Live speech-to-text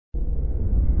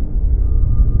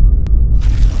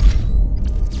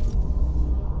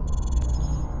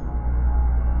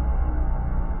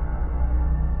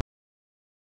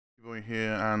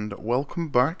and welcome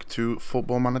back to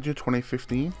Football Manager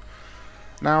 2015.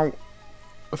 Now,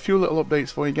 a few little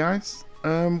updates for you guys.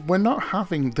 We're not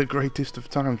having the greatest of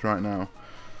times right now.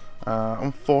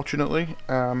 Unfortunately,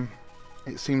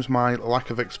 it seems my lack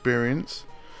of experience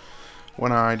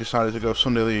when I decided to go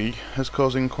Sunday League is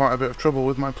causing quite a bit of trouble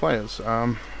with my players.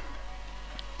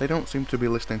 They don't seem to be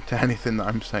listening to anything that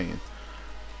I'm saying.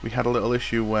 We had a little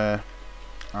issue where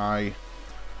I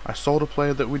sold a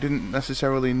player that we didn't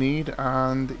necessarily need,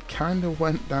 and it kind of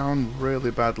went down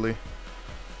really badly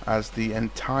as the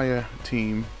entire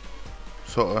team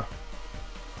sort of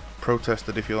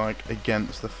protested, if you like,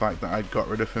 against the fact that I'd got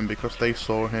rid of him because they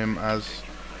saw him as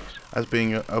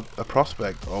being a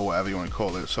prospect, or whatever you want to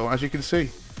call it. So as you can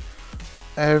see,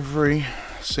 every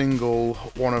single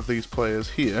one of these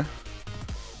players here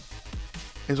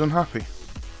is unhappy.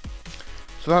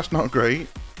 So that's not great.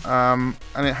 And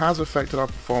it has affected our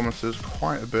performances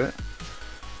quite a bit.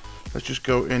 Let's just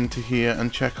go into here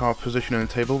and check our position in the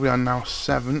table. We are now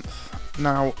 7th.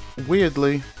 Now,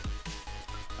 weirdly,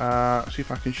 see if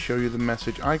I can show you the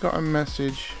message. I got a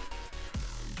message,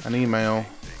 an email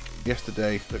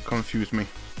yesterday that confused me,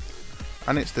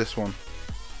 and it's this one.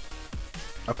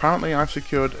 Apparently, I've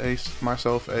secured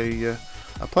myself a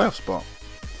playoff spot.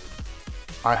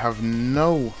 I have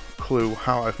no clue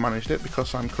how I've managed it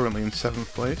because I'm currently in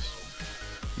 7th place.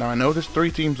 Now I know there's 3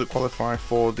 teams that qualify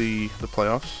for the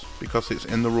playoffs because it's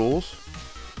in the rules,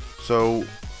 so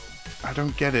I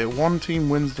don't get it. One team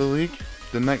wins the league,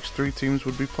 the next 3 teams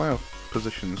would be playoff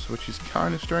positions, which is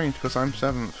kind of strange because I'm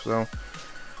 7th, so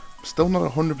still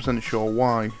not 100% sure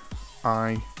why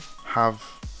I have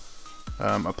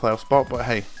a playoff spot, but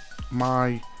hey,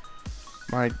 my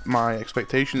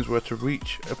expectations were to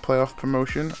reach a playoff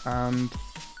promotion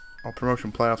or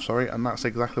promotion playoff, sorry, and that's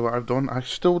exactly what I've done. I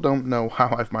still don't know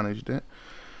how I've managed it,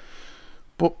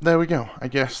 but there we go. I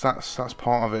guess that's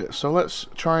part of it. So let's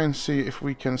try and see if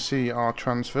we can see our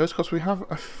transfers, because we have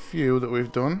a few that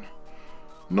we've done.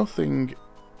 Nothing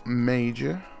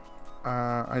major.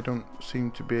 I don't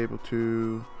seem to be able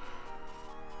to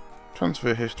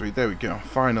transfer history. There we go.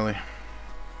 Finally,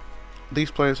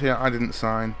 these players here I didn't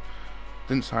sign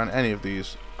any of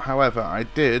these. However,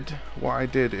 what I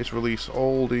did is release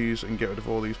all these and get rid of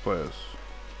all these players.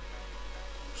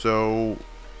 So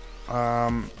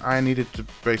I needed to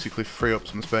basically free up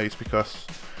some space because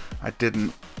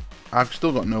I've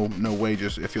still got no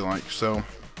wages, if you like, so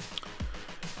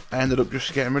I ended up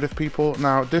just getting rid of people.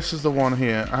 Now this is the one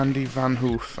here, Andy Van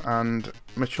Hoof and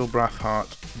Mitchell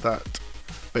Brathhart, that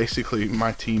basically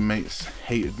my teammates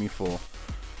hated me for.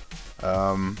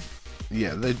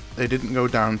 Yeah, they didn't go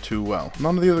down too well.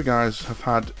 None of the other guys have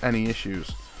had any issues,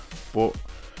 but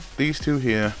these two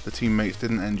here, the teammates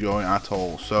didn't enjoy at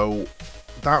all. So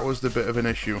that was the bit of an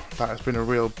issue. That has been a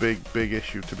real big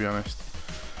issue, to be honest.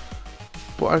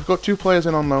 But I've got 2 players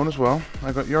in on loan as well.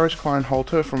 I've got Joris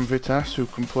Kleinholter from Vitesse, who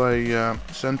can play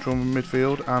central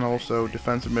midfield and also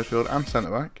defensive midfield and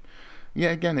centre back.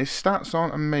 Yet again, his stats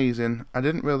aren't amazing. I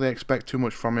didn't really expect too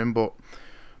much from him, but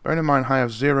bearing in mind I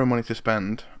have 0 money to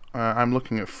spend. I'm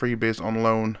looking at freebies on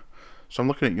loan, so I'm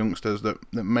looking at youngsters that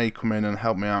may come in and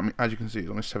help me out. As you can see, he's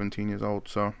only 17 years old,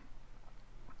 so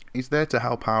he's there to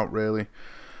help out, really.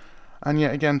 And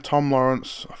yet again, Tom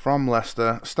Lawrence from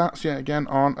Leicester. Stats yet again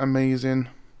aren't amazing.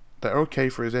 They're okay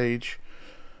for his age,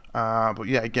 but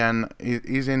yet again,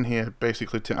 he's in here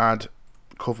basically to add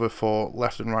cover for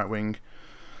left and right wing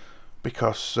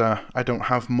because I don't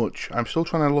have much. I'm still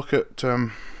trying to look at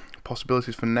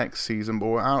possibilities for next season, but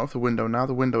we're out of the window now.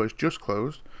 The window is just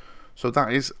closed, so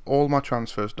that is all my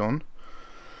transfers done.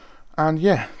 And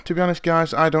yeah, to be honest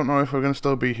guys, I don't know if we're going to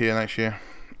still be here next year.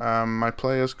 My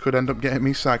players could end up getting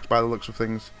me sacked by the looks of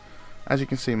things. As you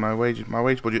can see, my wage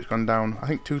budget's gone down, I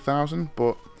think 2,000,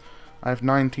 but I have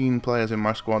 19 players in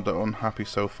my squad that are unhappy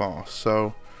so far,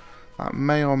 so that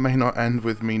may or may not end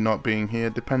with me not being here.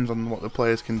 Depends on what the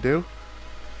players can do.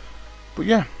 But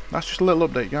yeah, that's just a little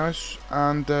update, guys,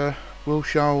 and I'll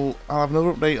have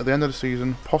another update at the end of the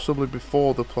season, possibly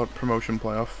before the promotion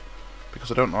playoff, because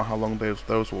I don't know how long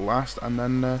those will last, and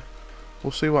then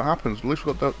we'll see what happens. At least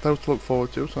we've got those to look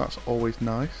forward to, so that's always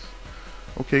nice.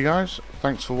 Okay guys,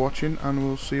 thanks for watching, and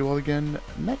we'll see you all again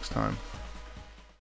next time.